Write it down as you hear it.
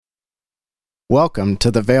Welcome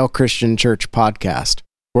to the Vale Christian Church podcast,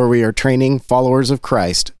 where we are training followers of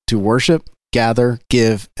Christ to worship, gather,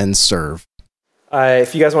 give, and serve.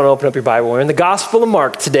 If you guys want to open up your Bible, we're in the Gospel of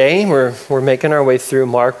Mark today. We're making our way through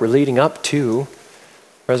Mark. We're leading up to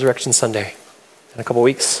Resurrection Sunday in a couple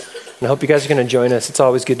weeks. And I hope you guys are going to join us. It's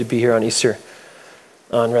always good to be here on Easter,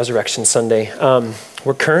 on Resurrection Sunday.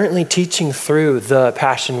 We're currently teaching through the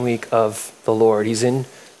Passion Week of the Lord. He's in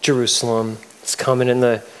Jerusalem. He's coming in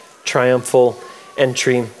the triumphal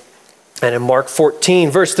entry. And in Mark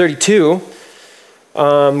 14, verse 32,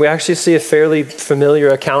 we actually see a fairly familiar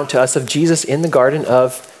account to us of Jesus in the Garden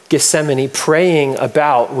of Gethsemane praying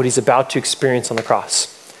about what he's about to experience on the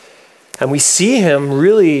cross. And we see him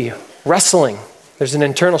really wrestling. There's an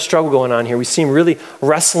internal struggle going on here. We see him really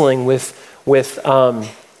wrestling with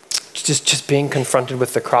just being confronted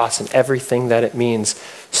with the cross and everything that it means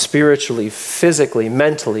spiritually, physically,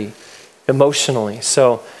 mentally, emotionally.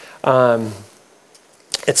 So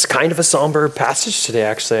it's kind of a somber passage today,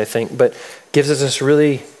 actually, I think, but gives us this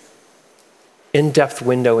really in-depth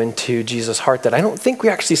window into Jesus' heart that I don't think we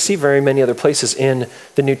actually see very many other places in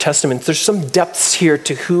the New Testament. There's some depths here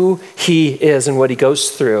to who he is and what he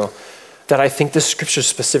goes through that I think this scripture is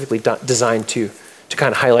specifically designed to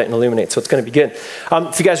kind of highlight and illuminate. So it's going to be good.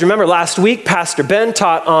 If you guys remember last week, Pastor Ben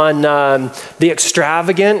taught on the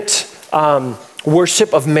extravagant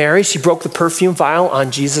worship of Mary. She broke the perfume vial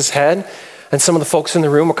on Jesus' head. And some of the folks in the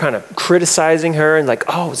room were kind of criticizing her and like,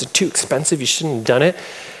 oh, was it too expensive? You shouldn't have done it.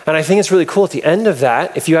 And I think it's really cool at the end of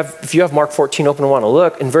that, if you have Mark 14 open and want to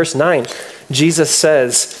look, in verse 9, Jesus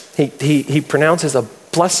says, he pronounces a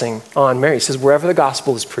blessing on Mary. He says, wherever the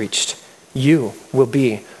gospel is preached, you will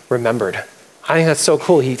be remembered. I think that's so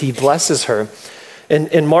cool. He blesses her.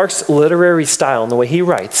 In Mark's literary style and the way he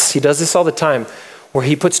writes, he does this all the time, where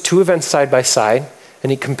he puts two events side by side and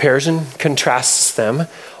he compares and contrasts them,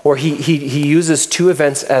 or he uses two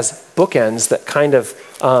events as bookends that kind of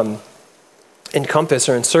encompass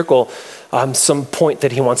or encircle some point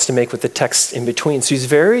that he wants to make with the text in between. So he's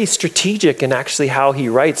very strategic in actually how he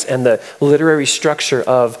writes and the literary structure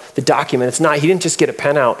of the document. He didn't just get a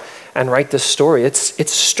pen out and write this story.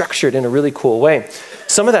 It's structured in a really cool way.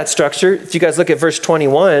 Some of that structure, if you guys look at verse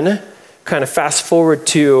 21, kind of fast forward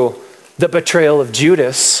to the betrayal of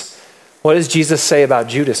Judas. What does Jesus say about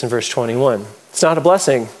Judas in verse 21? It's not a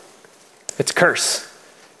blessing, it's a curse.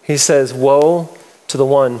 He says, woe to the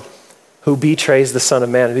one who betrays the Son of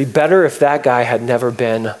Man. It'd be better if that guy had never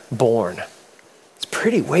been born. It's a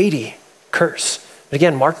pretty weighty curse. But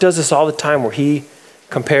again, Mark does this all the time where he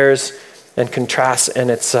compares and contrasts,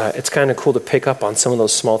 and it's kind of cool to pick up on some of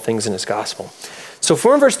those small things in his gospel. So if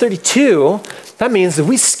we're in verse 32, that means that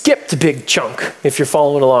we skipped a big chunk, if you're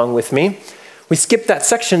following along with me. We skipped that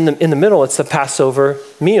section in the middle. It's the Passover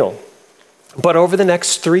meal. But over the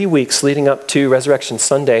next 3 weeks leading up to Resurrection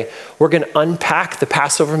Sunday, we're going to unpack the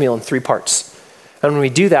Passover meal in 3 parts. And when we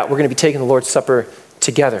do that, we're going to be taking the Lord's Supper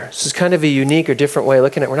together. This is kind of a unique or different way of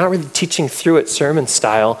looking at it. We're not really teaching through it sermon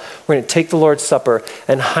style. We're going to take the Lord's Supper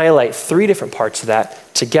and highlight 3 different parts of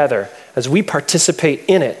that together as we participate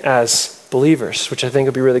in it as believers, which I think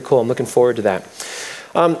will be really cool. I'm looking forward to that.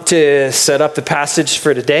 To set up the passage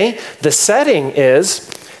for today, the setting is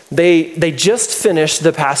they just finished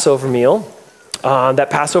the Passover meal. That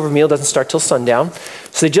Passover meal doesn't start till sundown.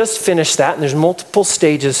 So they just finished that, and there's multiple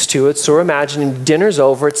stages to it. So we're imagining dinner's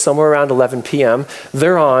over. It's somewhere around 11 p.m.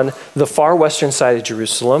 They're on the far western side of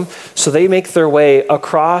Jerusalem. So they make their way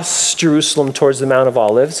across Jerusalem towards the Mount of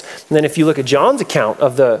Olives. And then if you look at John's account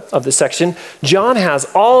of the section, John has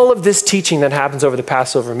all of this teaching that happens over the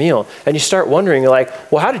Passover meal. And you start wondering,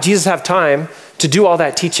 like, well, how did Jesus have time to do all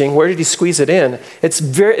that teaching? Where did he squeeze it in? It's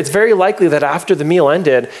very likely that after the meal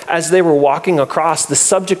ended, as they were walking across, the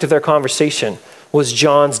subject of their conversation was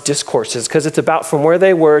John's discourses, because it's about, from where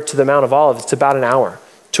they were to the Mount of Olives, it's about an hour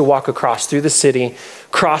to walk across through the city,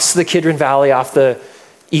 cross the Kidron Valley off the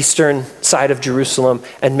eastern side of Jerusalem,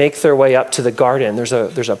 and make their way up to the garden. There's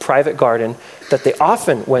a private garden that they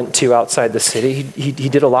often went to outside the city. He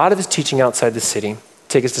did a lot of his teaching outside the city,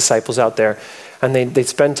 take his disciples out there, and they'd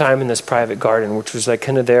spend time in this private garden, which was like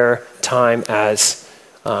kind of their time as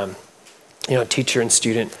teacher and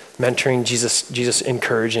student, mentoring Jesus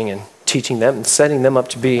encouraging and teaching them and setting them up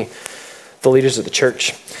to be the leaders of the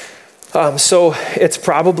church. So it's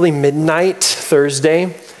probably midnight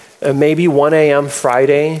Thursday, maybe 1 a.m.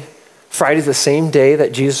 Friday. Friday's the same day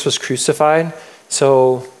that Jesus was crucified.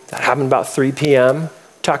 So that happened about 3 p.m.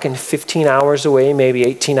 Talking 15 hours away, maybe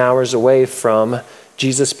 18 hours away from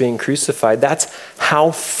Jesus being crucified. That's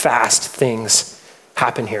how fast things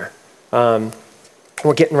happen here.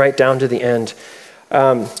 We're getting right down to the end.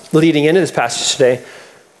 Leading into this passage today,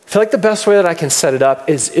 feel like the best way that I can set it up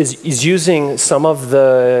is using some of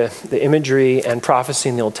the imagery and prophecy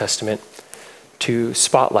in the Old Testament to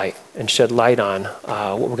spotlight and shed light on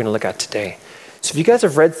what we're going to look at today. So if you guys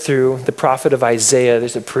have read through the prophet of Isaiah,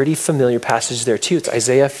 there's a pretty familiar passage there too. It's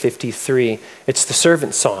Isaiah 53. It's the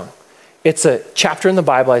servant song. It's a chapter in the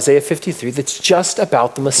Bible, Isaiah 53, that's just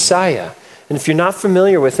about the Messiah. And if you're not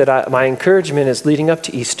familiar with it, my encouragement is leading up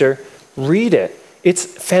to Easter, read it. It's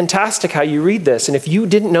fantastic how you read this. And if you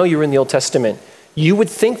didn't know you were in the Old Testament, you would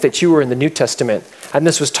think that you were in the New Testament. And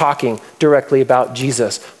this was talking directly about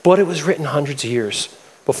Jesus. But it was written hundreds of years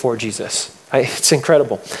before Jesus. It's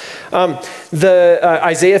incredible.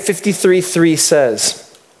 Isaiah 53:3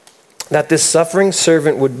 says that this suffering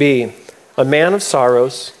servant would be a man of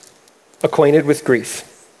sorrows, acquainted with grief.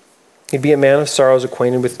 He'd be a man of sorrows,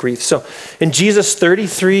 acquainted with grief. So in Jesus'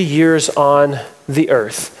 33 years on the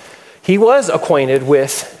earth, he was acquainted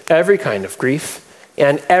with every kind of grief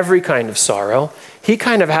and every kind of sorrow. He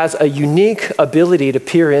kind of has a unique ability to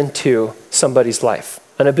peer into somebody's life,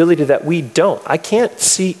 an ability that we don't. I can't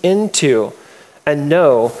see into and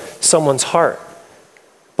know someone's heart.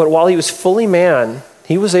 But while he was fully man,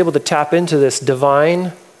 he was able to tap into this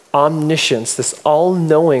divine omniscience, this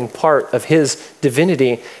all-knowing part of his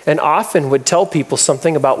divinity, and often would tell people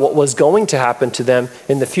something about what was going to happen to them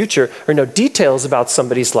in the future, or know details about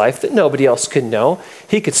somebody's life that nobody else could know.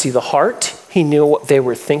 He could see the heart. He knew what they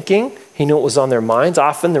were thinking. He knew what was on their minds.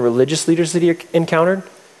 Often the religious leaders that he encountered,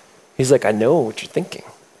 he's like, I know what you're thinking.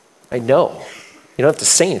 I know. You don't have to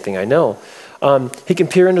say anything. I know. He can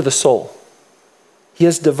peer into the soul. He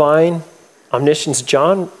has divine omniscience.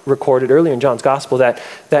 John recorded earlier in John's gospel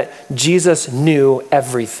that Jesus knew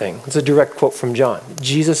everything. It's a direct quote from John.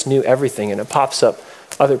 Jesus knew everything, and it pops up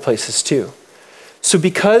other places too. So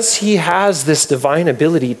because he has this divine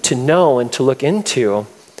ability to know and to look into,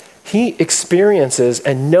 he experiences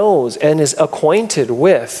and knows and is acquainted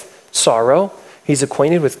with sorrow. He's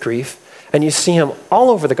acquainted with grief. And you see him all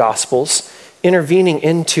over the Gospels intervening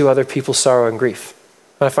into other people's sorrow and grief.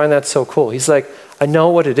 And I find that so cool. He's like, I know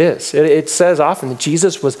what it is. It says often that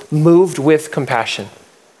Jesus was moved with compassion.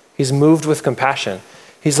 He's moved with compassion.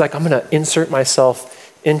 He's like, I'm going to insert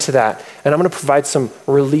myself into that, and I'm going to provide some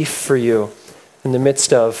relief for you in the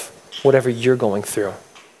midst of whatever you're going through.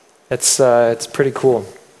 It's pretty cool.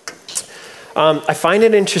 I find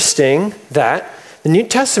it interesting that the New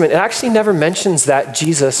Testament, it actually never mentions that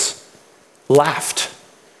Jesus laughed.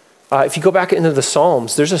 If you go back into the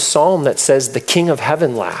Psalms, there's a psalm that says the King of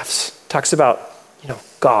Heaven laughs. It talks about,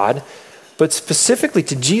 God, but specifically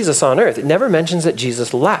to Jesus on earth. It never mentions that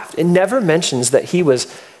Jesus laughed. It never mentions that he was,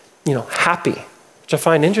 happy, which I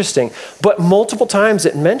find interesting. But multiple times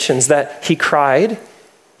it mentions that he cried,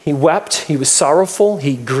 he wept, he was sorrowful,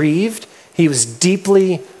 he grieved, he was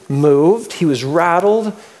deeply moved, he was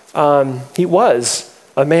rattled. He was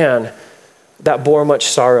a man that bore much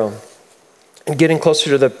sorrow. And getting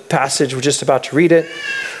closer to the passage, we're just about to read it.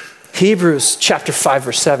 Hebrews chapter 5,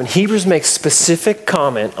 verse 7. Hebrews makes specific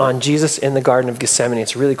comment on Jesus in the Garden of Gethsemane.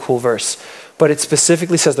 It's a really cool verse. But it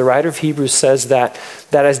specifically says, the writer of Hebrews says that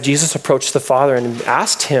as Jesus approached the Father and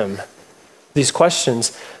asked him these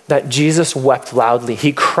questions, that Jesus wept loudly.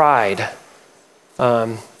 He cried.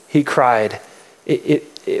 He cried.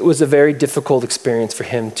 It was a very difficult experience for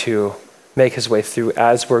him to make his way through,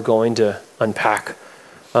 as we're going to unpack.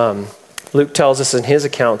 Luke tells us in his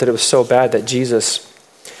account that it was so bad that Jesus'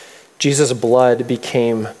 blood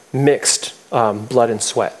became mixed blood and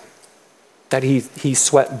sweat. That he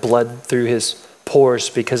sweat blood through his pores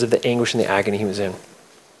because of the anguish and the agony he was in.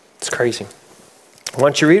 It's crazy. Why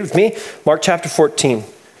don't you read with me? Mark chapter 14,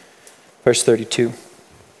 verse 32.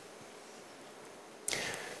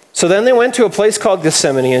 So then they went to a place called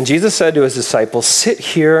Gethsemane, and Jesus said to his disciples, sit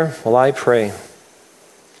here while I pray.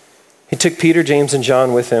 He took Peter, James, and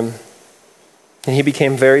John with him, and he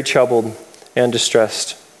became very troubled and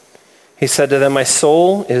distressed. He said to them, my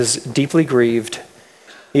soul is deeply grieved,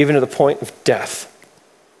 even to the point of death.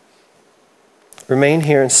 Remain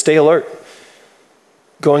here and stay alert.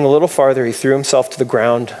 Going a little farther, he threw himself to the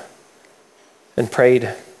ground and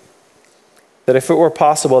prayed that if it were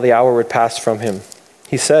possible, the hour would pass from him.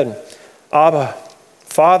 He said, Abba,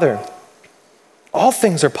 Father, all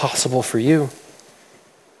things are possible for you.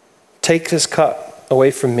 Take this cup away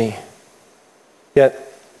from me.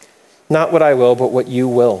 Yet, not what I will, but what you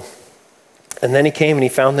will. And then he came and he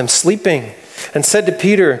found them sleeping and said to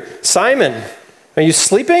Peter, Simon, are you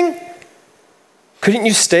sleeping? Couldn't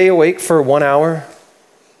you stay awake for 1 hour?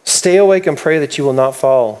 Stay awake and pray that you will not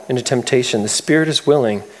fall into temptation. The spirit is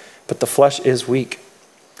willing, but the flesh is weak.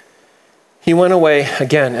 He went away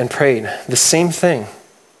again and prayed the same thing.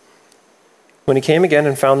 When he came again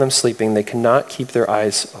and found them sleeping, they could not keep their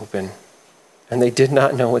eyes open, and they did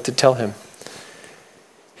not know what to tell him.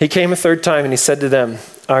 He came a third time and he said to them,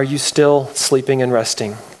 "Are you still sleeping and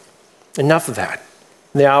resting? Enough of that.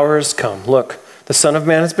 The hour has come. Look, the Son of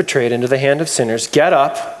Man is betrayed into the hand of sinners. Get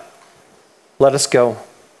up, let us go.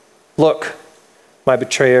 Look, my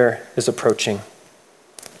betrayer is approaching."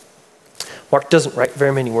 Mark doesn't write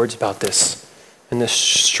very many words about this in this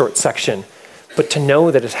short section, but to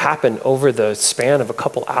know that it happened over the span of a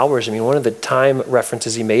couple hours. I mean, one of the time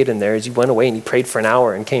references he made in there is he went away and he prayed for an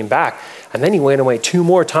hour and came back, and then he went away 2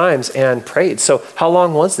 more times and prayed. So how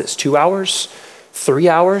long was this? 2 hours? 3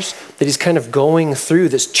 hours? That he's kind of going through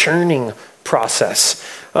this churning process.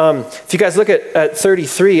 If you guys look at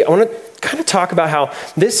 33, I want to kind of talk about how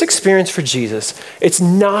this experience for Jesus, it's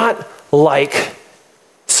not like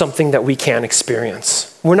something that we can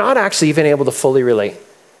experience. We're not actually even able to fully relate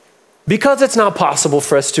because it's not possible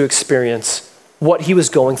for us to experience what he was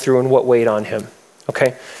going through and what weighed on him.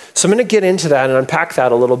 Okay? So I'm going to get into that and unpack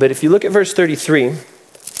that a little bit. If you look at verse 33,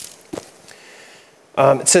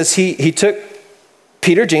 it says he took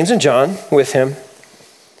Peter, James, and John with him,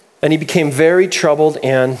 and he became very troubled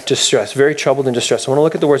and distressed. Very troubled and distressed. I want to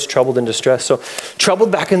look at the words troubled and distressed. So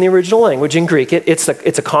troubled back in the original language in Greek, it's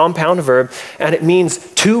a compound verb, and it means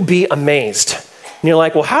to be amazed. And you're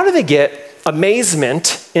like, well, how do they get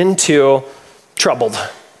amazement into troubled?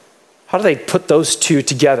 How do they put those two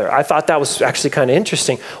together? I thought that was actually kind of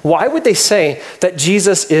interesting. Why would they say that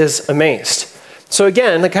Jesus is amazed? So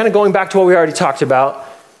again, kind of going back to what we already talked about,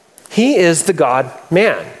 he is the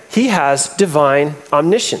God-man. He has divine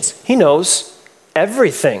omniscience. He knows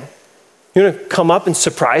everything. You're going to come up and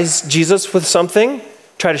surprise Jesus with something,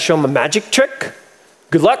 try to show him a magic trick?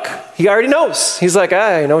 Good luck. He already knows. He's like,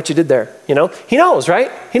 I know what you did there. You know, he knows,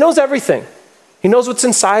 right? He knows everything. He knows what's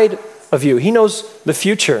inside of you. He knows the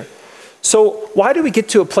future. So why do we get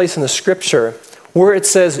to a place in the scripture where it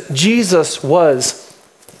says Jesus was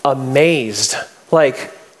amazed,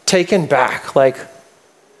 like taken back, like,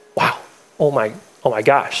 wow, oh my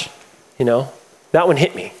gosh, you know, that one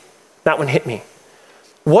hit me. That one hit me.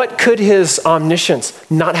 What could his omniscience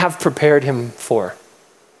not have prepared him for?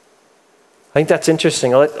 I think that's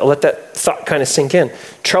interesting. I'll let that thought kind of sink in.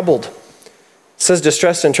 Troubled. It says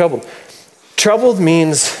distressed and troubled. Troubled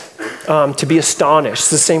means to be astonished. It's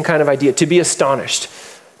the same kind of idea, to be astonished.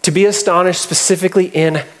 To be astonished specifically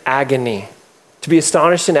in agony. To be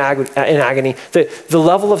astonished in agony. The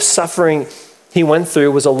level of suffering he went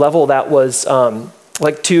through was a level that was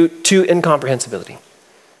like to incomprehensibility,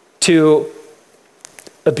 to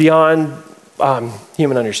beyond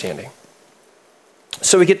human understanding.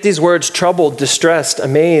 So we get these words: troubled, distressed,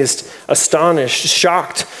 amazed, astonished,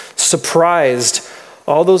 shocked, surprised.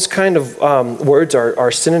 All those kind of words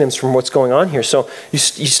are synonyms from what's going on here. So you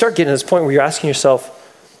start getting to this point where you're asking yourself,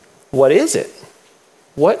 what is it?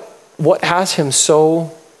 What has him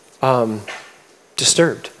so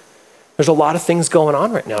disturbed? There's a lot of things going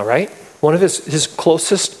on right now, right? One of his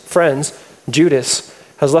closest friends, Judas,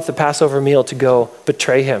 has left the Passover meal to go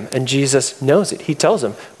betray him, and Jesus knows it. He tells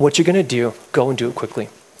him, what you're going to do, go and do it quickly.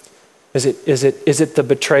 Is it the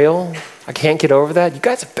betrayal? I can't get over that. You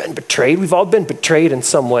guys have been betrayed. We've all been betrayed in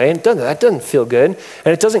some way, and that doesn't feel good,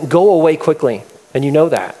 and it doesn't go away quickly, and you know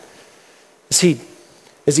that. Is he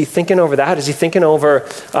thinking over that? Is he thinking over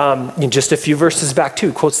just a few verses back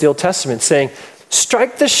too, quotes the Old Testament saying,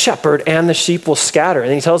 strike the shepherd and the sheep will scatter. And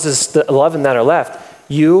then he tells us the 11 that are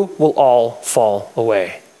left, you will all fall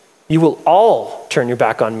away. You will all turn your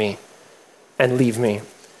back on me and leave me.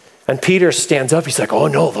 And Peter stands up. He's like, oh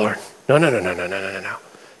no, Lord. No.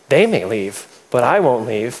 They may leave, but I won't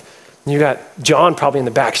leave. And you got John probably in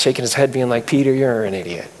the back shaking his head being like, Peter, you're an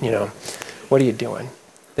idiot. You know, what are you doing?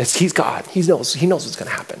 He's God. He knows what's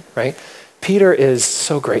going to happen, right? Peter is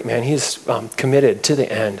so great, man. He's committed to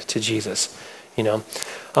the end to Jesus, you know.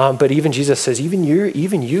 But even Jesus says, even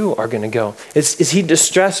you are going to go. Is he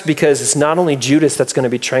distressed because it's not only Judas that's going to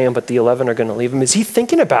betray him, but the 11 are going to leave him? Is he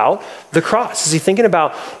thinking about the cross? Is he thinking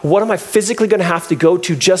about what am I physically going to have to go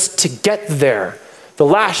to just to get there? The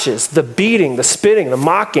lashes, the beating, the spitting, the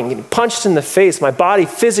mocking, getting punched in the face, my body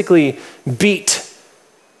physically beat.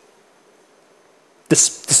 The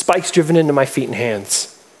spikes driven into my feet and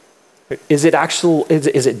hands. Is it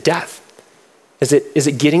death? Is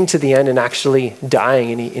it getting to the end and actually dying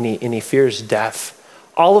and he fears death?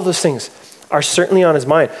 All of those things are certainly on his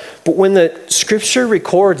mind. But when the scripture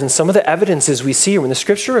records, and some of the evidences we see, when the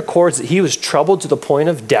scripture records that he was troubled to the point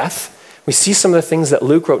of death, we see some of the things that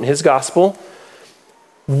Luke wrote in his gospel.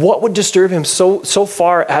 What would disturb him so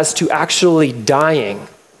far as to actually dying,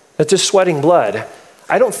 that just sweating blood?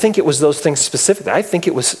 I don't think it was those things specifically. I think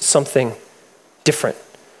it was something different.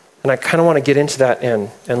 And I kind of want to get into that and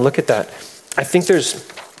look at that. I think there's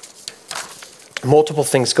multiple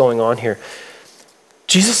things going on here.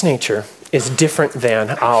 Jesus' nature is different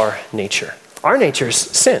than our nature. Our nature is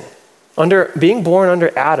sin. Being born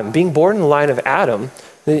under Adam, being born in the line of Adam,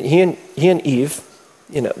 he and Eve,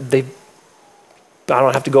 I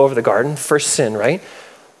don't have to go over the garden, first sin, right?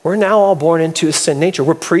 We're now all born into a sin nature.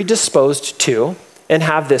 We're predisposed to and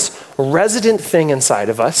have this resident thing inside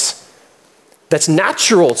of us that's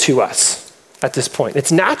natural to us at this point.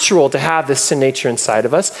 It's natural to have this sin nature inside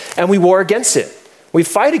of us, and we war against it. We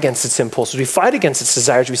fight against its impulses. We fight against its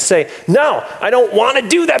desires. We say, no, I don't want to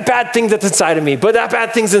do that bad thing that's inside of me, but that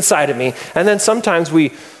bad thing's inside of me. And then sometimes we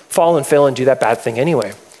fall and fail and do that bad thing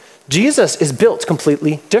anyway. Jesus is built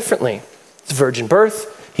completely differently. It's virgin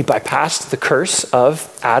birth. He bypassed the curse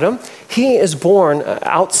of Adam. He is born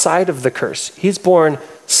outside of the curse. He's born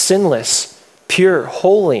sinless, pure,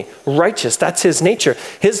 holy, righteous. That's his nature.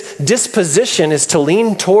 His disposition is to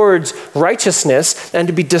lean towards righteousness and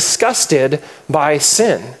to be disgusted by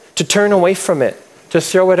sin, to turn away from it, to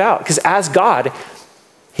throw it out. Because as God,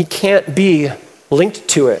 he can't be linked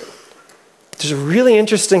to it. There's a really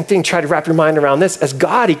interesting thing. Try to wrap your mind around this. As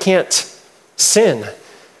God, he can't sin.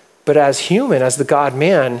 But as human, as the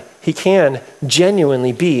God-man, he can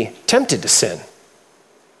genuinely be tempted to sin.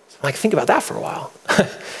 Like, think about that for a while.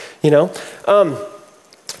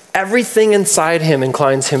 Everything inside him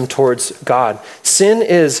inclines him towards God. Sin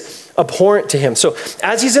is abhorrent to him. So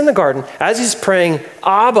as he's in the garden, as he's praying,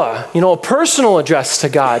 Abba, a personal address to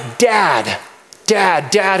God,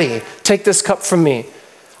 Daddy, take this cup from me.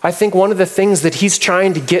 I think one of the things that he's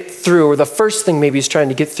trying to get through, or the first thing maybe he's trying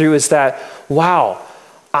to get through, is that, wow,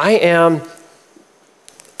 I am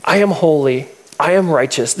holy, I am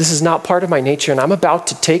righteous. This is not part of my nature, and I'm about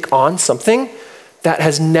to take on something that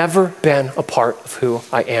has never been a part of who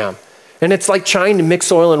I am. And it's like trying to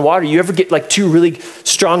mix oil and water. You ever get like two really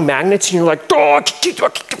strong magnets and you're like,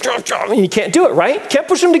 and you can't do it, right? Can't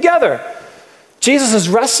push them together. Jesus is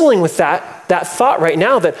wrestling with that thought right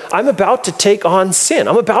now that I'm about to take on sin.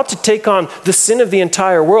 I'm about to take on the sin of the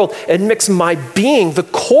entire world and mix my being, the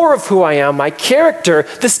core of who I am, my character.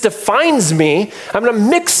 This defines me. I'm going to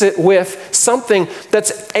mix it with something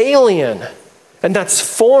that's alien and that's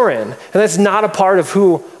foreign and that's not a part of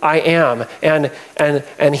who I am.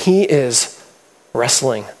 And he is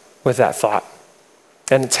wrestling with that thought.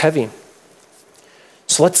 And it's heavy.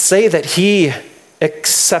 So let's say that he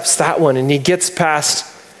accepts that one and he gets past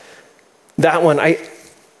that one. I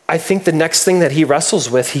think the next thing that he wrestles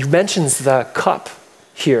with, he mentions the cup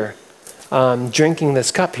here, drinking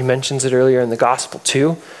this cup. He mentions it earlier in the gospel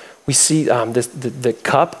too. We see the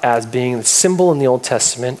cup as being the symbol in the Old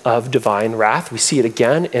Testament of divine wrath. We see it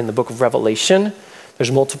again in the book of Revelation.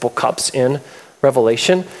 There's multiple cups in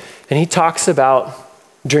Revelation. And he talks about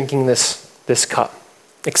drinking this cup,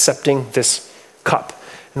 accepting this cup.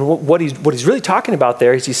 And what he's really talking about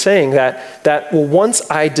there is he's saying that once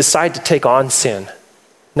I decide to take on sin,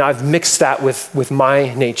 now I've mixed that with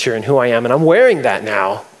my nature and who I am, and I'm wearing that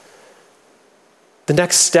now. The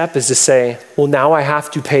next step is to say, well, now I have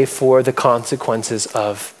to pay for the consequences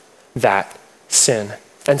of that sin.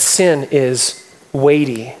 And sin is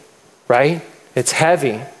weighty, right? It's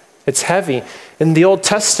heavy. It's heavy. In the Old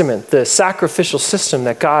Testament, the sacrificial system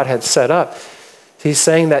that God had set up, he's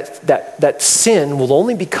saying that sin will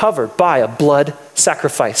only be covered by a blood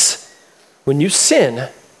sacrifice. When you sin,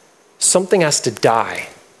 something has to die.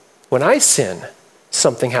 When I sin,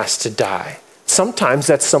 something has to die. Sometimes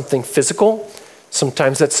that's something physical.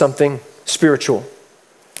 Sometimes that's something spiritual.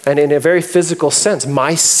 And in a very physical sense,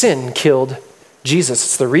 my sin killed Jesus.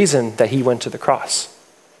 It's the reason that he went to the cross.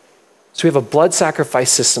 So we have a blood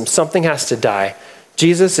sacrifice system. Something has to die.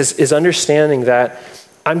 Jesus is understanding that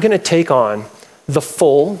I'm going to take on the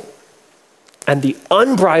full and the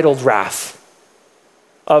unbridled wrath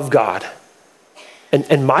of God.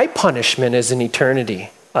 And my punishment is an eternity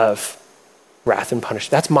of wrath and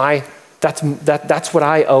punishment. That's what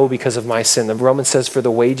I owe because of my sin. The Romans says for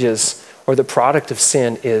the wages or the product of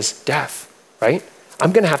sin is death, right?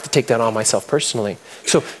 I'm going to have to take that on myself personally.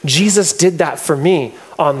 So Jesus did that for me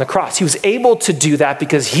on the cross. He was able to do that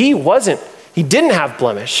because he didn't have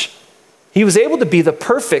blemish. He was able to be the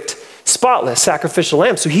perfect, spotless sacrificial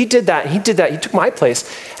lamb. So he did that. He took my place,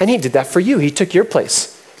 and he did that for you. He took your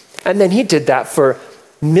place. And then he did that for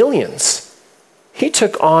millions. He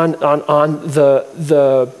took on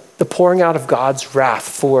the pouring out of God's wrath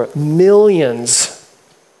for millions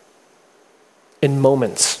in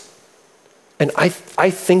moments. And I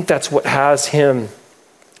think that's what has him,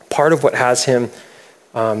 part of what has him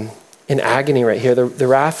in agony right here. The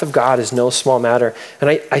wrath of God is no small matter. And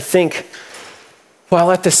I think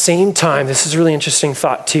While at the same time, this is a really interesting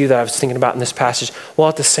thought too that I was thinking about in this passage. While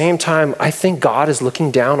at the same time, I think God is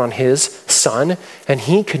looking down on his son, and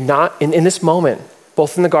he could not, in this moment,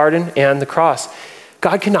 both in the garden and the cross,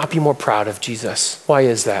 God could not be more proud of Jesus. Why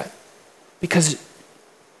is that? Because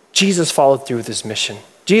Jesus followed through with his mission.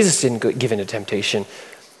 Jesus didn't give in to temptation.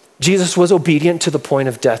 Jesus was obedient to the point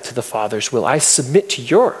of death to the Father's will. I submit to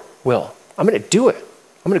your will. I'm going to do it.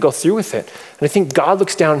 I'm going to go through with it. And I think God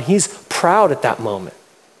looks down and he's proud at that moment.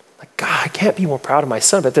 Like, God, I can't be more proud of my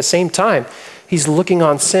son. But at the same time, he's looking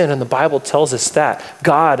on sin, and the Bible tells us that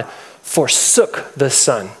God forsook the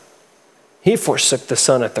son. He forsook the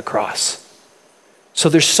son at the cross. So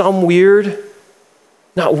there's some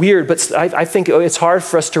not weird, but I think it's hard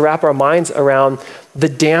for us to wrap our minds around the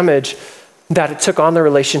damage that it took on the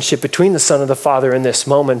relationship between the son and the father in this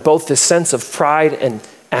moment, both this sense of pride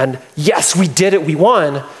and yes, we did it, we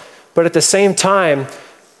won, but at the same time,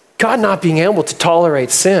 God not being able to tolerate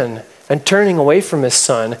sin and turning away from his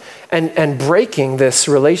son and breaking this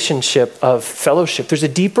relationship of fellowship. There's a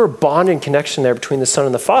deeper bond and connection there between the son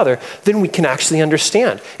and the father than we can actually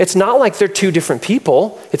understand. It's not like they're two different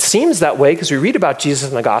people. It seems that way because we read about Jesus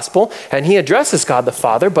in the gospel and he addresses God the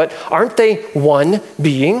Father, but aren't they one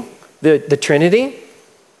being, the Trinity?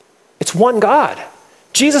 It's one God.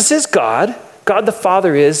 Jesus is God. God the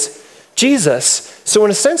Father is Jesus. So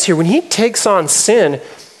in a sense here, when he takes on sin,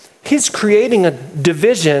 he's creating a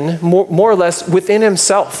division more or less within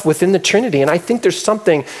himself, within the Trinity. And I think there's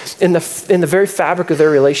something in the very fabric of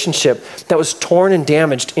their relationship that was torn and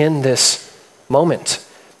damaged in this moment.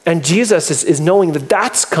 And Jesus is knowing that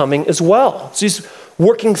that's coming as well. So he's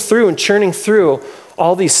working through and churning through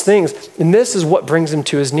all these things. And this is what brings him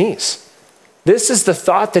to his knees. This is the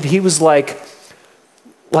thought that he was like,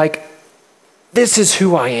 this is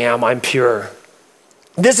who I am, I'm pure.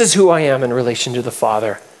 This is who I am in relation to the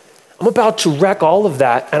Father. I'm about to wreck all of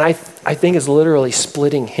that, and I think is literally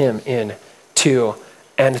splitting him in two,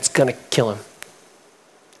 and it's going to kill him.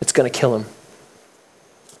 It's going to kill him.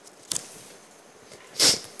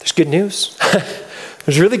 There's good news.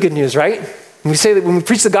 There's really good news, right? When we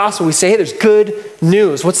preach the gospel, we say, hey, there's good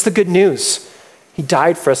news. What's the good news? He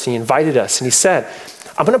died for us, and he invited us, and he said,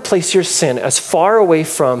 I'm going to place your sin as far away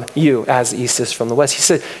from you as the east is from the west. He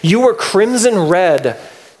said, you were crimson red,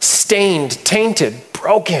 stained, tainted,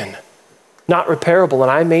 broken, not repairable,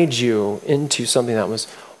 and I made you into something that was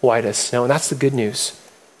white as snow. And that's the good news,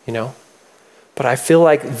 you know? But I feel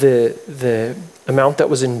like the amount that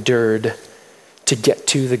was endured to get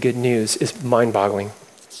to the good news is mind-boggling.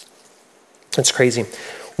 It's crazy.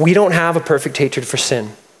 We don't have a perfect hatred for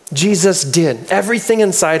sin. Jesus did. Everything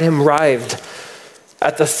inside him writhed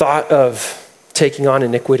at the thought of taking on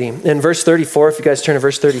iniquity. In verse 34, if you guys turn to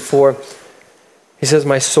verse 34, he says,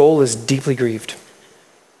 my soul is deeply grieved.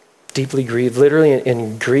 Deeply grieved. Literally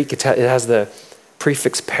in Greek, it has the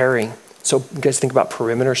prefix peri. So you guys think about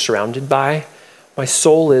perimeter, surrounded by. My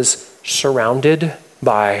soul is surrounded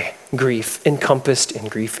by grief, encompassed in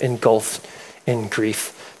grief, engulfed in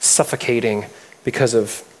grief, suffocating because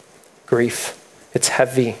of grief. It's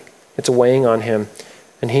heavy. It's weighing on him,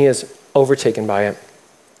 and he is overtaken by it.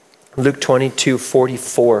 Luke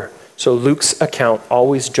 22:44. So Luke's account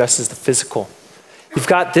always addresses the physical. You've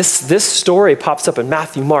got this story pops up in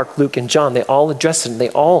Matthew, Mark, Luke, and John. They all address it, and they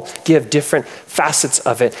all give different facets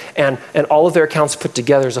of it. And all of their accounts put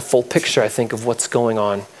together is a full picture, I think, of what's going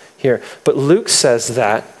on here. But Luke says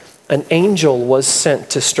that an angel was sent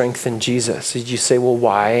to strengthen Jesus. Did you say, well,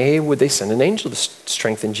 why would they send an angel to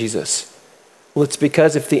strengthen Jesus? Well, it's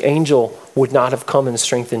because if the angel would not have come and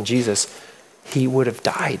strengthened Jesus, he would have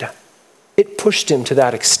died. It pushed him to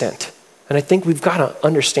that extent. And I think we've got to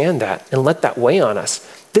understand that and let that weigh on us.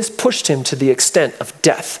 This pushed him to the extent of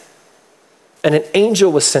death. And an angel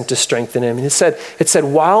was sent to strengthen him. And it said,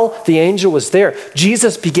 while the angel was there,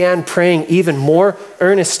 Jesus began praying even more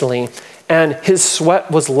earnestly, and his sweat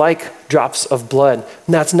was like drops of blood.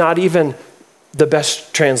 And that's not even the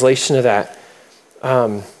best translation of that.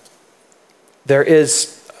 There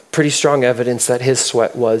is pretty strong evidence that his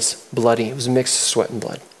sweat was bloody. It was a mix of sweat and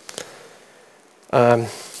blood.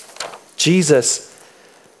 Jesus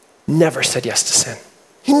never said yes to sin.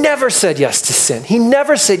 He never said yes to sin. He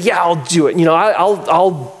never said, yeah, I'll do it.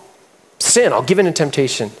 I'll sin. I'll give in to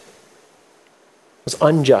temptation. It was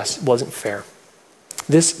unjust. It wasn't fair.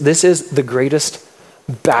 This is the greatest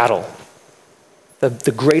battle.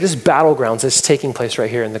 The greatest battlegrounds that's taking place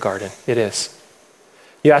right here in the garden. It is.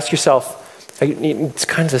 You ask yourself, it's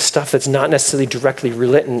kind of the stuff that's not necessarily directly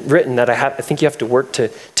written that I think you have to work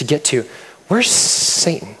to get to. Where's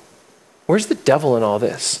Satan? Where's the devil in all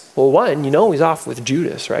this? Well, one, he's off with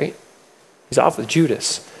Judas, right? He's off with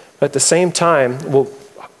Judas. At the same time, we'll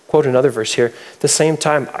quote another verse here. At the same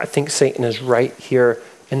time, I think Satan is right here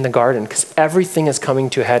in the garden because everything is coming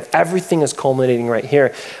to a head. Everything is culminating right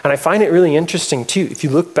here. And I find it really interesting too. If you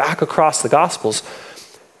look back across the Gospels,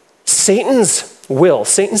 Satan's will,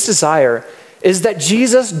 Satan's desire is that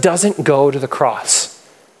Jesus doesn't go to the cross.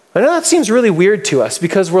 I know that seems really weird to us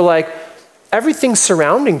because we're like, everything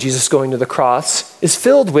surrounding Jesus going to the cross is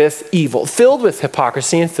filled with evil, filled with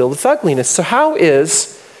hypocrisy, and filled with ugliness. So how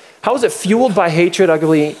is it fueled by hatred,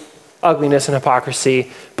 ugliness, and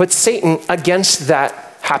hypocrisy, but Satan against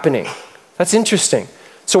that happening? That's interesting.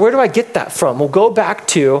 So where do I get that from? We'll go back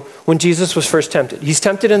to when Jesus was first tempted. He's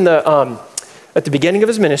tempted in at the beginning of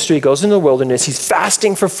his ministry. He goes into the wilderness. He's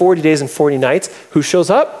fasting for 40 days and 40 nights. Who shows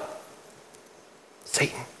up?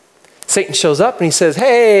 Satan. Satan shows up and he says,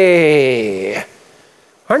 hey,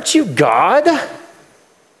 aren't you God?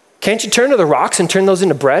 Can't you turn to the rocks and turn those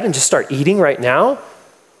into bread and just start eating right now?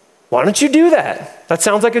 Why don't you do that? That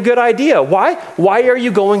sounds like a good idea. Why? Why are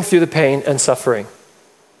you going through the pain and suffering?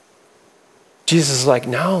 Jesus is like,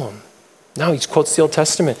 no. He quotes the Old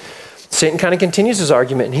Testament. Satan kind of continues his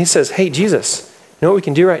argument and he says, hey, Jesus, you know what we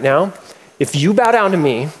can do right now? If you bow down to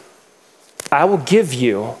me, I will give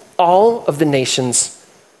you all of the nations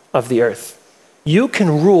of the earth. You can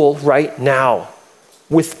rule right now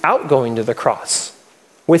without going to the cross,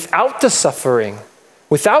 without the suffering,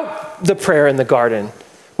 without the prayer in the garden,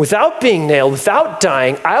 without being nailed, without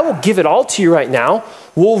dying. I will give it all to you right now.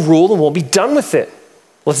 We'll rule and we'll be done with it.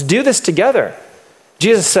 Let's do this together.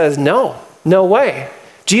 Jesus says, no way.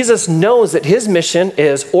 Jesus knows that his mission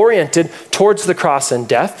is oriented towards the cross and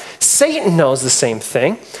death. Satan knows the same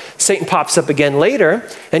thing. Satan pops up again later,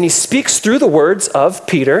 and he speaks through the words of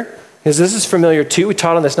Peter, because this is familiar too. We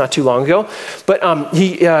taught on this not too long ago. But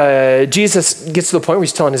Jesus gets to the point where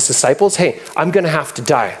he's telling his disciples, hey, I'm going to have to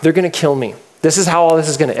die. They're going to kill me. This is how all this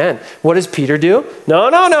is going to end. What does Peter do? No.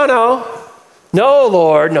 No,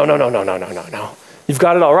 Lord. No. You've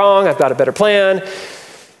got it all wrong. I've got a better plan.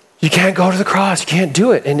 You can't go to the cross. You can't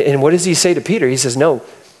do it. And what does he say to Peter? He says, no,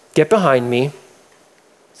 get behind me,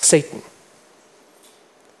 Satan.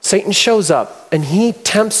 Satan shows up and he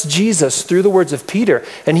tempts Jesus through the words of Peter,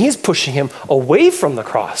 and he's pushing him away from the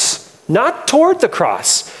cross, not toward the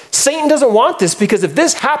cross. Satan doesn't want this because if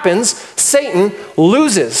this happens, Satan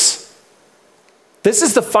loses. This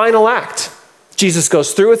is the final act. Jesus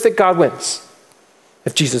goes through with it, God wins.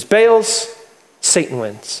 If Jesus bails, Satan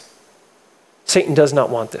wins. Satan does not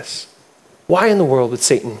want this. Why in the world would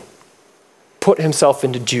Satan put himself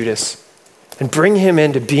into Judas and bring him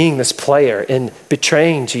into being this player in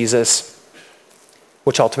betraying Jesus,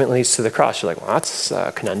 which ultimately leads to the cross? You're like, well, that's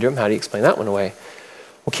a conundrum. How do you explain that one away?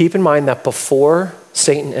 Well, keep in mind that before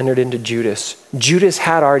Satan entered into Judas, Judas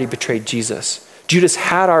had already betrayed Jesus. Judas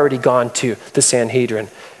had already gone to the Sanhedrin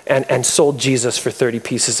and sold Jesus for 30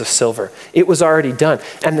 pieces of silver. It was already done.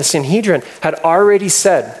 And the Sanhedrin had already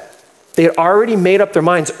said, they had already made up their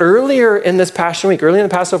minds earlier in this Passion Week, early in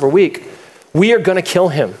the Passover week, we are going to kill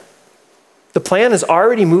him. The plan is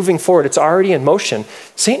already moving forward. It's already in motion.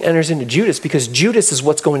 Satan enters into Judas because Judas is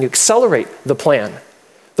what's going to accelerate the plan.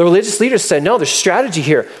 The religious leaders said, no, there's strategy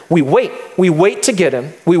here. We wait to get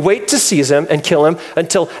him. We wait to seize him and kill him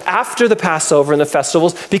until after the Passover and the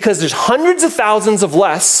festivals, because there's hundreds of thousands of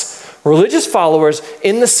less religious followers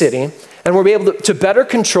in the city, and we'll be able to better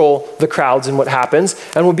control the crowds and what happens,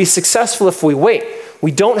 and we'll be successful if we wait.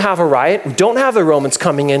 We don't have a riot. We don't have the Romans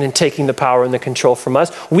coming in and taking the power and the control from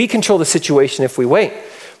us. We control the situation if we wait.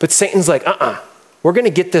 But Satan's like, we're going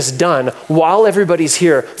to get this done while everybody's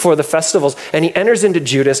here for the festivals. And he enters into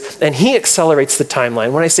Judas and he accelerates the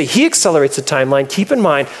timeline. When I say he accelerates the timeline, keep in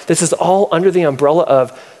mind, this is all under the umbrella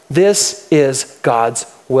of this is God's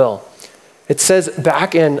will. It says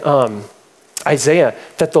back in Isaiah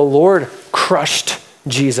that the Lord crushed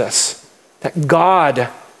Jesus, that God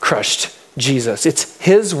crushed Jesus. It's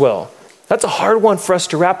his will. That's a hard one for us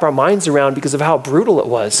to wrap our minds around because of how brutal it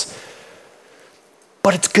was.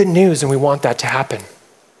 But it's good news, and we want that to happen.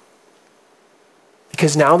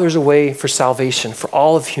 Because now there's a way for salvation for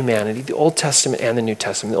all of humanity, the Old Testament and the New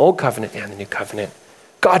Testament, the Old Covenant and the New Covenant.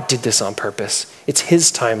 God did this on purpose. It's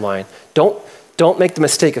his timeline. Don't make the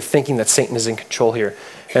mistake of thinking that Satan is in control here,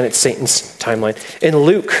 and it's Satan's timeline. In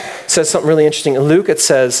Luke, it says something really interesting. In Luke, it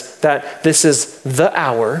says that this is the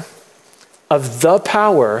hour of the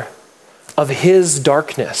power of his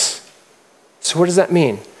darkness. So what does that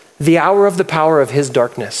mean? The hour of the power of his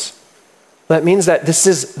darkness. That means that this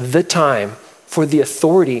is the time for the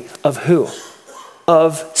authority of who?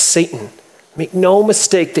 Of Satan. Make no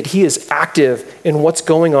mistake that he is active in what's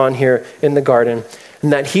going on here in the garden,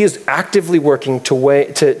 and that he is actively working to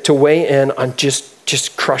weigh in on just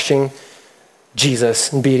just crushing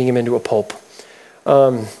Jesus and beating him into a pulp.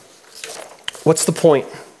 What's the point?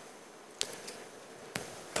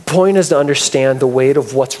 The point is to understand the weight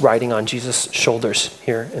of what's riding on Jesus' shoulders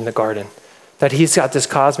here in the garden. That he's got this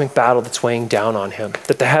cosmic battle that's weighing down on him.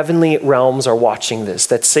 That the heavenly realms are watching this.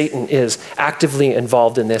 That Satan is actively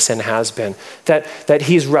involved in this and has been. That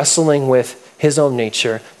he's wrestling with his own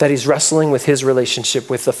nature. That he's wrestling with his relationship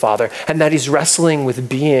with the Father. And that he's wrestling with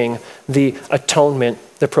being the atonement,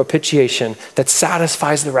 the propitiation that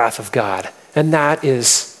satisfies the wrath of God. And that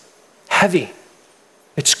is heavy.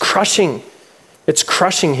 It's crushing. It's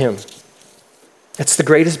crushing him. It's the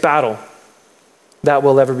greatest battle that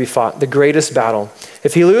will ever be fought. The greatest battle.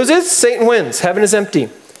 If he loses, Satan wins. Heaven is empty.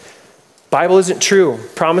 Bible isn't true.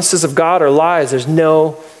 Promises of God are lies. There's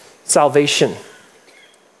no salvation.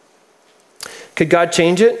 Could God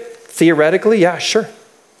change it? Theoretically, yeah, sure.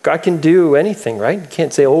 God can do anything, right? You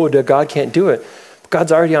can't say, oh, God can't do it. But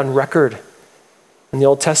God's already on record in the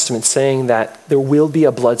Old Testament saying that there will be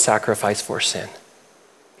a blood sacrifice for sin.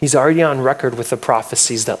 He's already on record with the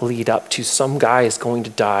prophecies that lead up to some guy is going to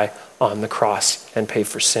die on the cross and pay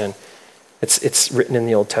for sin. It's written in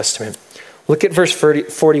the Old Testament. Look at verse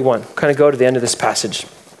 41. Kind of go to the end of this passage.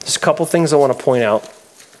 There's a couple things I want to point out.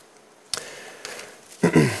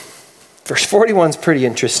 Verse 41 is pretty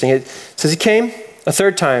interesting. It says, he came a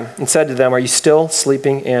third time and said to them, are you still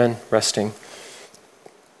sleeping and resting?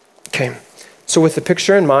 Okay. So with the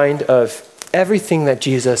picture in mind of everything that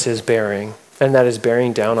Jesus is bearing and that is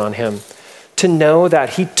bearing down on him, to know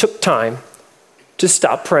that he took time to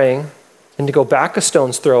stop praying and to go back a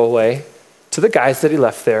stone's throw away to the guys that he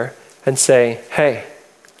left there and say, hey,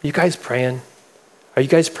 are you guys praying? Are you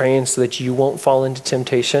guys praying so that you won't fall into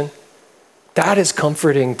temptation? That is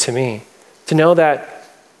comforting to me, to know that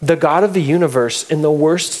the God of the universe in the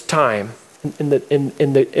worst time, in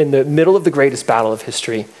the middle of the greatest battle of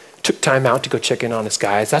history, took time out to go check in on his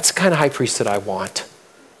guys. That's the kind of high priest that I want.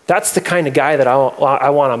 That's the kind of guy that I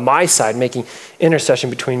want on my side, making intercession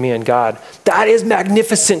between me and God. That is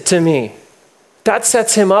magnificent to me. That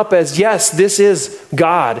sets him up as, yes, this is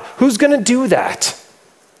God. Who's going to do that?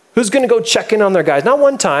 Who's going to go check in on their guys? Not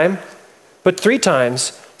one time, but 3 times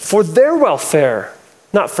for their welfare,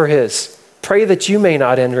 not for his. Pray that you may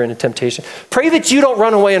not enter into temptation. Pray that you don't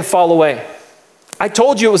run away and fall away. I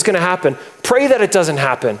told you it was going to happen. Pray that it doesn't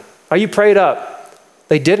happen. Are you prayed up?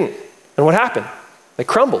 They didn't. And what happened? They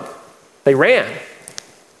crumbled. They ran.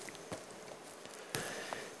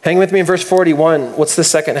 Hang with me in verse 41. What's the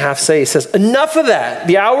second half say? He says, enough of that.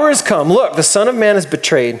 The hour has come. Look, the Son of Man is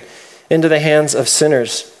betrayed into the hands of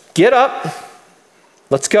sinners. Get up.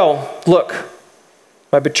 Let's go. Look,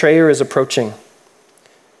 my betrayer is approaching.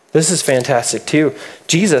 This is fantastic too.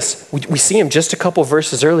 Jesus, we see him just a couple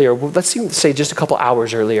verses earlier. Let's say just a couple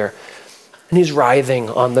hours earlier. And he's writhing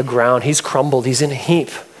on the ground. He's crumbled. He's in a heap,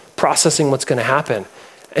 processing what's going to happen.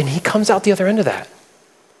 And he comes out the other end of that.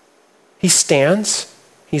 He stands.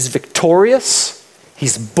 He's victorious.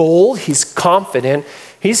 He's bold. He's confident.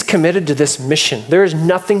 He's committed to this mission. There is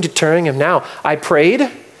nothing deterring him now. I prayed.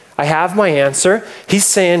 I have my answer. He's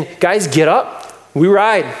saying, guys, get up. We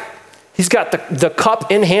ride. He's got the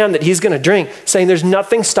cup in hand that he's going to drink, saying there's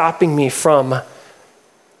nothing stopping me from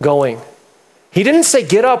going. He didn't say,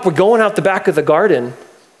 get up, we're going out the back of the garden,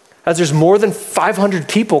 as there's more than 500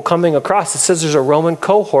 people coming across. It says there's a Roman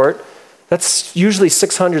cohort. That's usually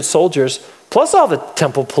 600 soldiers, plus all the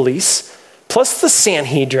temple police, plus the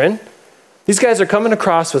Sanhedrin. These guys are coming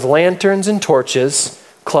across with lanterns and torches,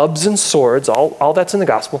 clubs and swords, all that's in the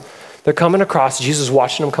gospel. They're coming across, Jesus is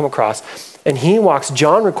watching them come across, and he walks,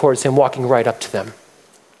 John records him walking right up to them.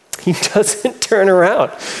 He doesn't turn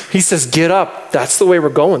around. He says, get up. That's the way we're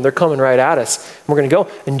going. They're coming right at us. And we're going to go.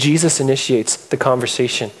 And Jesus initiates the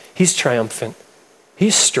conversation. He's triumphant.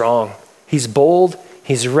 He's strong. He's bold.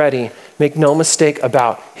 He's ready. Make no mistake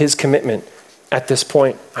about his commitment at this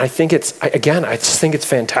point. I just think it's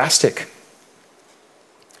fantastic.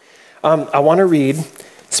 I want to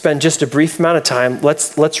spend just a brief amount of time.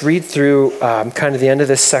 Let's read through kind of the end of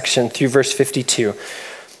this section through verse 52.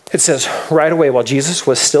 It says, right away, while Jesus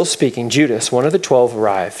was still speaking, Judas, one of the 12,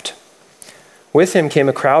 arrived. With him came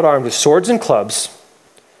a crowd armed with swords and clubs,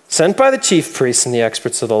 sent by the chief priests and the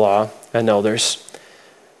experts of the law and elders.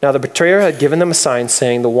 Now the betrayer had given them a sign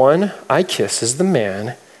saying, the one I kiss is the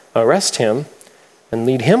man. Arrest him and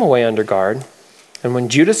lead him away under guard. And when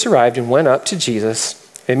Judas arrived and went up to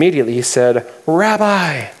Jesus, immediately he said,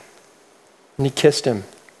 Rabbi, and he kissed him.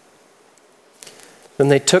 Then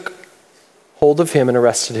they took hold of him and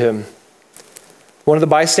arrested him. One of the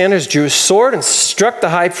bystanders drew his sword and struck the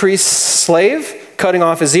high priest's slave, cutting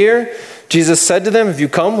off his ear. Jesus said to them, "If you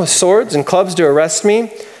come with swords and clubs to arrest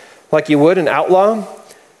me, like you would an outlaw,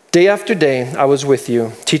 day after day I was with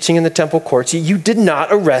you, teaching in the temple courts. You did not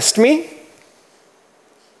arrest me."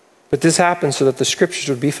 But this happened so that the scriptures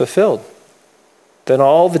would be fulfilled. Then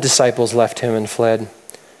all the disciples left him and fled.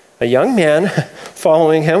 A young man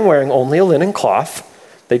following him, wearing only a linen cloth.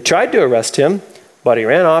 They tried to arrest him, but he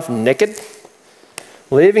ran off naked,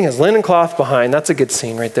 leaving his linen cloth behind. That's a good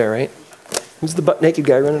scene right there, right? Who's the butt naked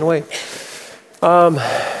guy running away?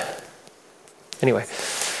 Anyway,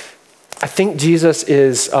 I think Jesus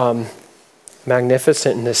is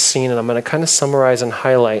magnificent in this scene, and I'm going to kind of summarize and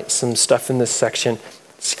highlight some stuff in this section.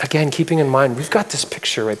 Again, keeping in mind, we've got this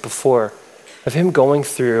picture right before of him going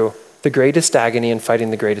through the greatest agony and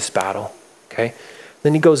fighting the greatest battle, okay?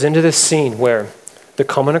 Then he goes into this scene where they're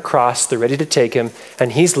coming across, they're ready to take him,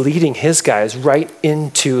 and he's leading his guys right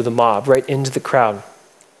into the mob, right into the crowd.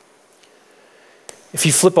 If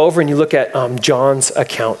you flip over and you look at John's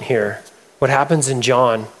account here, what happens in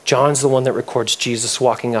John, John's the one that records Jesus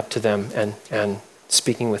walking up to them and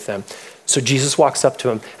speaking with them. So Jesus walks up to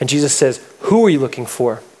him, and Jesus says, "Who are you looking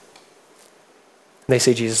for?" And they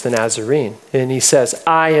say, "Jesus the Nazarene." And he says,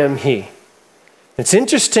 "I am he." It's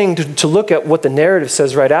interesting to look at what the narrative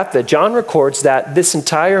says right after that. John records that this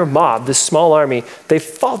entire mob, this small army, they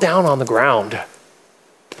fall down on the ground.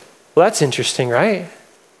 Well, that's interesting, right?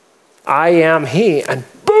 I am he, and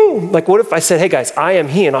boom! Like, what if I said, "Hey guys, I am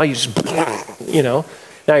he," and all you just, now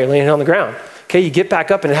you're laying on the ground. Okay, you get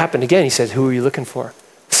back up and it happened again. He says, "Who are you looking for?"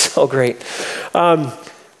 So great.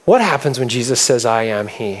 What happens when Jesus says, "I am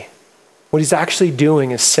he"? What he's actually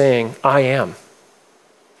doing is saying, "I am.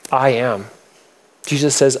 I am."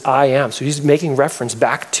 Jesus says, "I am." So he's making reference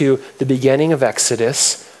back to the beginning of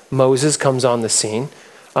Exodus. Moses comes on the scene.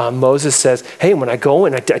 Moses says, "Hey, when I go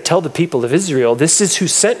and I tell the people of Israel, this is who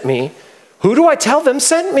sent me, who do I tell them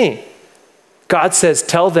sent me?" God says,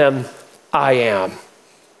 "Tell them, I am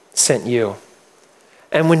sent you."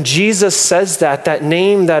 And when Jesus says that, that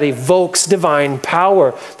name that evokes divine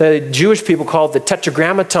power, the Jewish people call it the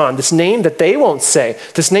tetragrammaton, this name that they won't say,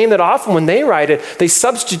 this name that often when they write it, they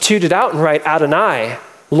substitute it out and write Adonai,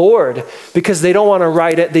 Lord, because they don't want to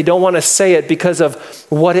write it, they don't want to say it because of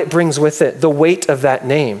what it brings with it, the weight of that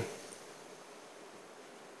name.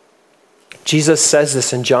 Jesus says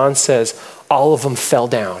this, and John says, all of them fell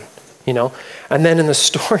down, And then in the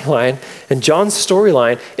storyline, in John's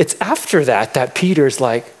storyline, it's after that Peter's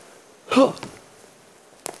like, "Oh,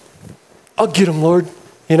 I'll get him, Lord."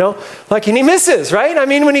 And he misses, right? I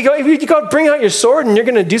mean, when you go bring out your sword and you're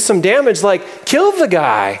going to do some damage, kill the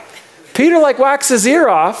guy. Peter whacks his ear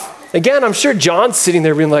off. Again, I'm sure John's sitting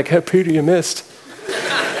there being like, "Hey, Peter, you missed.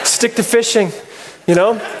 Stick to fishing,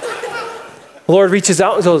 The Lord reaches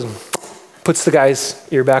out and goes, puts the guy's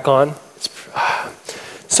ear back on.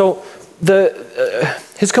 So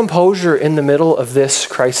his composure in the middle of this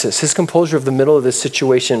crisis, his composure of the middle of this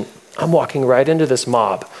situation, I'm walking right into this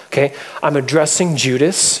mob, okay? I'm addressing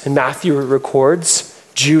Judas, and Matthew records,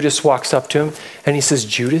 Judas walks up to him, and he says,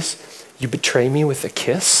 "Judas, you betray me with a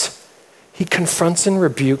kiss?" He confronts and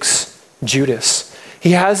rebukes Judas.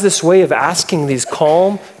 He has this way of asking these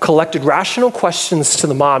calm, collected, rational questions to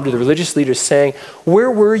the mob, to the religious leaders, saying,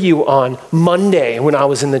 "Where were you on Monday when I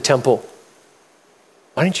was in the temple?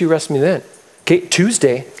 Why didn't you arrest me then? Okay,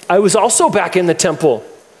 Tuesday, I was also back in the temple.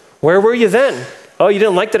 Where were you then? Oh, you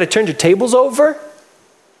didn't like that I turned your tables over?"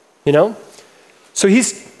 So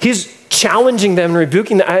he's challenging them and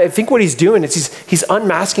rebuking them. I think what he's doing is he's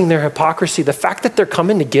unmasking their hypocrisy. The fact that they're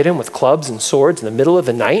coming to get him with clubs and swords in the middle of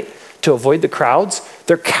the night to avoid the crowds,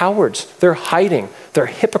 they're cowards, they're hiding, they're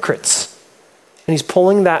hypocrites. And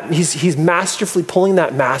he's masterfully pulling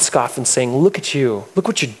that mask off and saying, "Look at you, look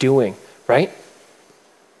what you're doing," right?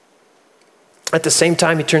 At the same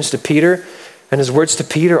time, he turns to Peter, and his words to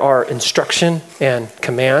Peter are instruction and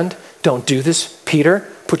command. "Don't do this, Peter.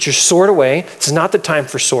 Put your sword away. This is not the time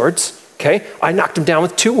for swords." Okay? I knocked him down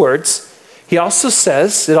with 2 words. He also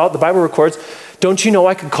says, the Bible records, "Don't you know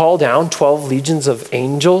I could call down 12 legions of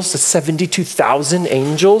angels, the 72,000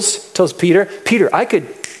 angels?" Tells Peter, "Peter,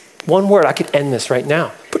 one word, I could end this right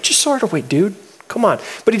now. Put your sword away, dude. Come on."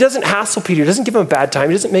 But he doesn't hassle Peter. He doesn't give him a bad time.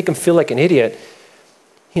 He doesn't make him feel like an idiot.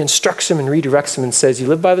 He instructs him and redirects him and says, "You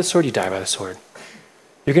live by the sword, you die by the sword.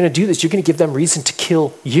 You're going to do this. You're going to give them reason to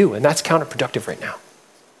kill you, and that's counterproductive right now.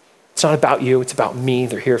 It's not about you. It's about me.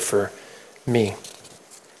 They're here for me."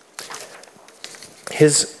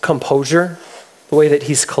 His composure, the way that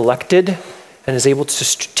he's collected and is able to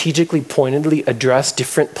strategically, pointedly address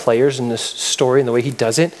different players in this story and the way he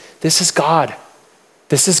does it, this is God.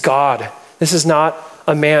 This is God. This is not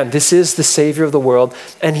a man. This is the Savior of the world,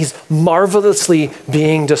 and he's marvelously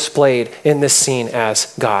being displayed in this scene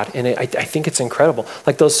as God. And I think it's incredible.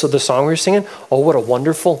 Like the song we were singing, oh, what a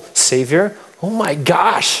wonderful Savior. Oh my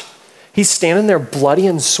gosh. He's standing there bloody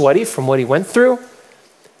and sweaty from what he went through,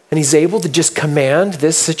 and he's able to just command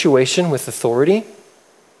this situation with authority.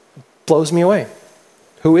 Blows me away.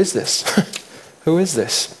 Who is this? Who is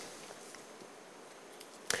this?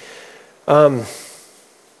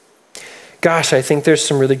 Gosh, I think there's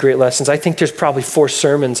some really great lessons. I think there's probably 4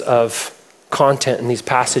 sermons of content in these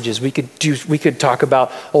passages. We could talk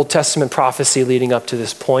about Old Testament prophecy leading up to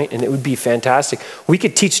this point, and it would be fantastic. We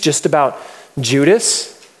could teach just about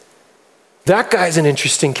Judas. That guy's an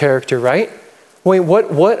interesting character, right? Wait,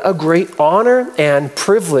 what a great honor and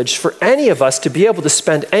privilege for any of us to be able to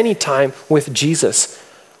spend any time with Jesus.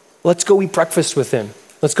 Let's go eat breakfast with him.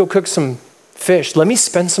 Let's go cook some fish. Let me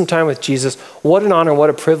spend some time with Jesus. What an honor,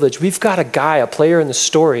 what a privilege. We've got a guy, a player in the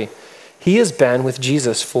story. He has been with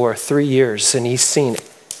Jesus for 3 years, and he's seen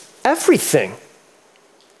everything.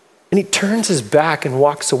 And he turns his back and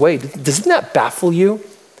walks away. Doesn't that baffle you?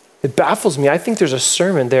 It baffles me. I think there's a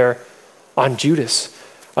sermon there on Judas.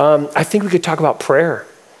 I think we could talk about prayer.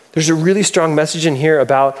 There's a really strong message in here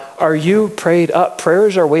about, are you prayed up? Prayer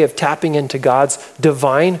is our way of tapping into God's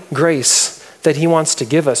divine grace that he wants to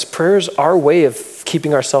give us. Prayer is our way of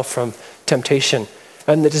keeping ourselves from temptation.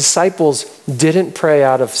 And the disciples didn't pray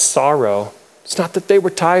out of sorrow. It's not that they were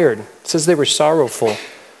tired. It says they were sorrowful.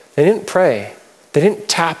 They didn't pray. They didn't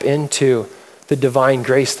tap into the divine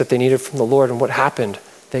grace that they needed from the Lord. And what happened?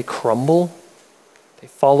 They crumble, they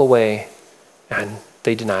fall away, and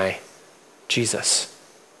they deny Jesus.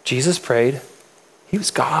 Jesus prayed. He was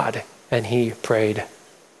God, and he prayed.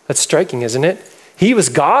 That's striking, isn't it? He was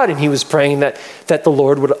God, and he was praying that the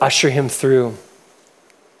Lord would usher him through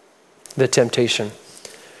the temptation.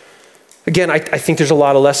 Again, I think there's a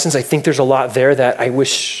lot of lessons. I think there's a lot there that I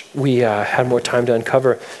wish we had more time to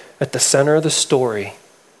uncover. At the center of the story, I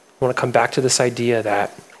want to come back to this idea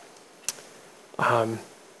that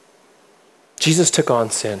Jesus took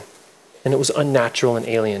on sin, and it was unnatural and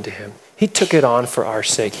alien to him. He took it on for our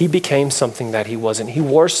sake. He became something that he wasn't. He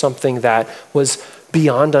wore something that was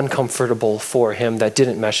beyond uncomfortable for him, that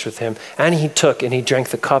didn't mesh with him. And he took and he drank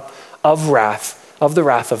the cup of wrath, of the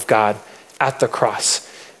wrath of God at the cross.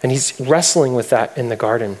 And he's wrestling with that in the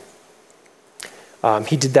garden.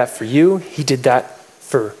 He did that for you. He did that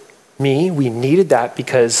for me. We needed that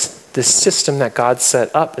because the system that God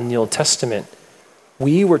set up in the Old Testament,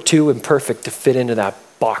 we were too imperfect to fit into that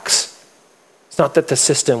box. It's not that the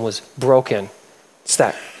system was broken. It's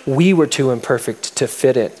that we were too imperfect to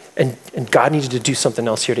fit it. And God needed to do something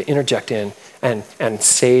else here to interject in and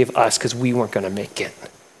save us because we weren't going to make it.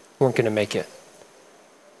 We weren't going to make it.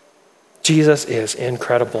 Jesus is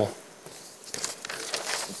incredible.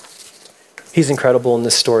 He's incredible in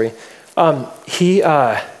this story. I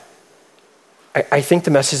think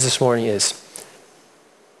the message this morning is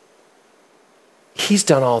he's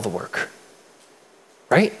done all the work,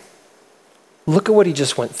 right? Look at what he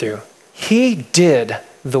just went through. He did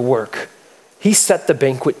the work. He set the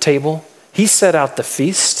banquet table. He set out the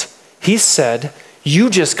feast. He said,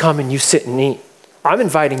 you just come and you sit and eat. I'm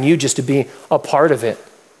inviting you just to be a part of it.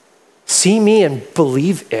 See me and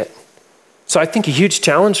believe it. So I think a huge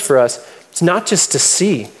challenge for us is not just to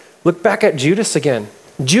see. Look back at Judas again.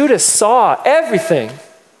 Judas saw everything. And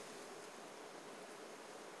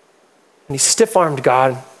he stiff-armed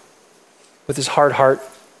God with his hard heart,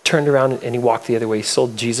 turned around and he walked the other way. He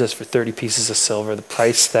sold Jesus for 30 pieces of silver, the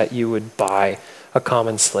price that you would buy a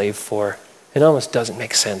common slave for. It almost doesn't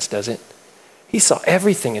make sense, does it? He saw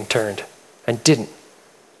everything and turned and didn't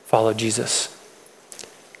follow Jesus.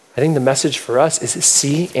 I think the message for us is to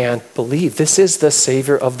see and believe. This is the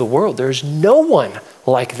Savior of the world. There's no one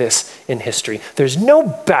like this in history. There's no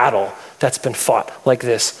battle that's been fought like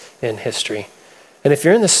this in history. And if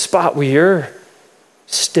you're in the spot where you're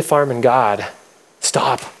stiff-arming God,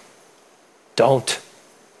 stop. Don't.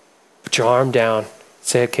 Put your arm down.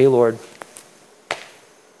 Say, okay, Lord,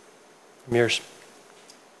 I'm yours.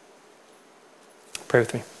 Pray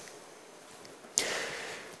with me.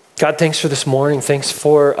 God, thanks for this morning. Thanks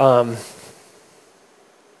for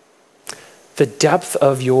the depth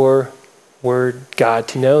of your word, God,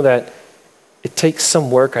 to know that it takes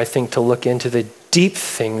some work, I think, to look into the deep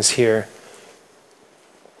things here,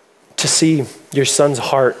 to see your son's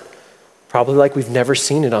heart, probably like we've never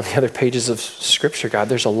seen it on the other pages of Scripture, God.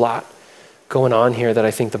 There's a lot going on here that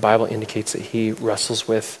I think the Bible indicates that he wrestles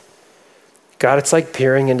with. God, it's like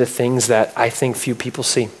peering into things that I think few people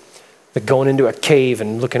see. Like going into a cave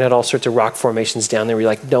and looking at all sorts of rock formations down there where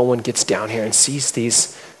you're like, no one gets down here and sees these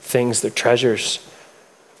things, they're treasures.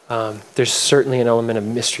 There's certainly an element of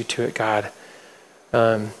mystery to it, God.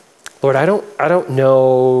 Lord, I don't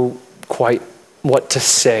know quite what to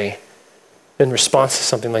say in response to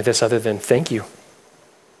something like this other than thank you.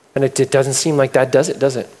 And it doesn't seem like that does it,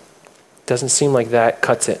 does it? It doesn't seem like that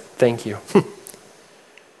cuts it. Thank you.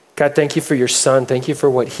 God, thank you for your son. Thank you for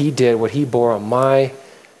what he did, what he bore on my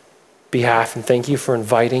behalf. And thank you for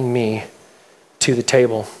inviting me to the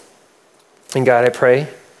table. And God, I pray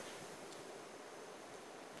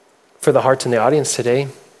for the hearts in the audience today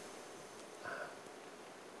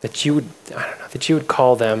that you would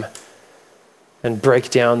call them and break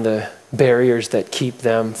down the barriers that keep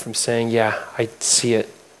them from saying, yeah, I see it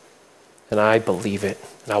and I believe it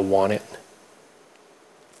and I want it.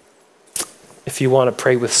 If you want to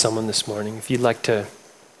pray with someone this morning, if you'd like to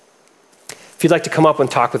come up and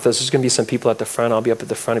talk with us, there's going to be some people at the front. I'll be up at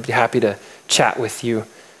the front. I'd be happy to chat with you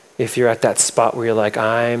if you're at that spot where you're like,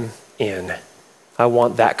 I'm in. I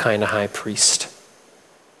want that kind of high priest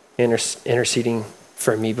interceding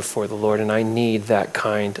for me before the Lord, and I need that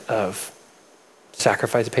kind of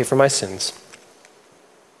sacrifice to pay for my sins.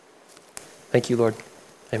 Thank you, Lord.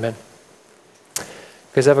 Amen.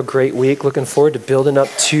 You guys have a great week. Looking forward to building up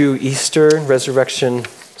to Easter, Resurrection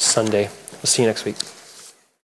Sunday. We'll see you next week.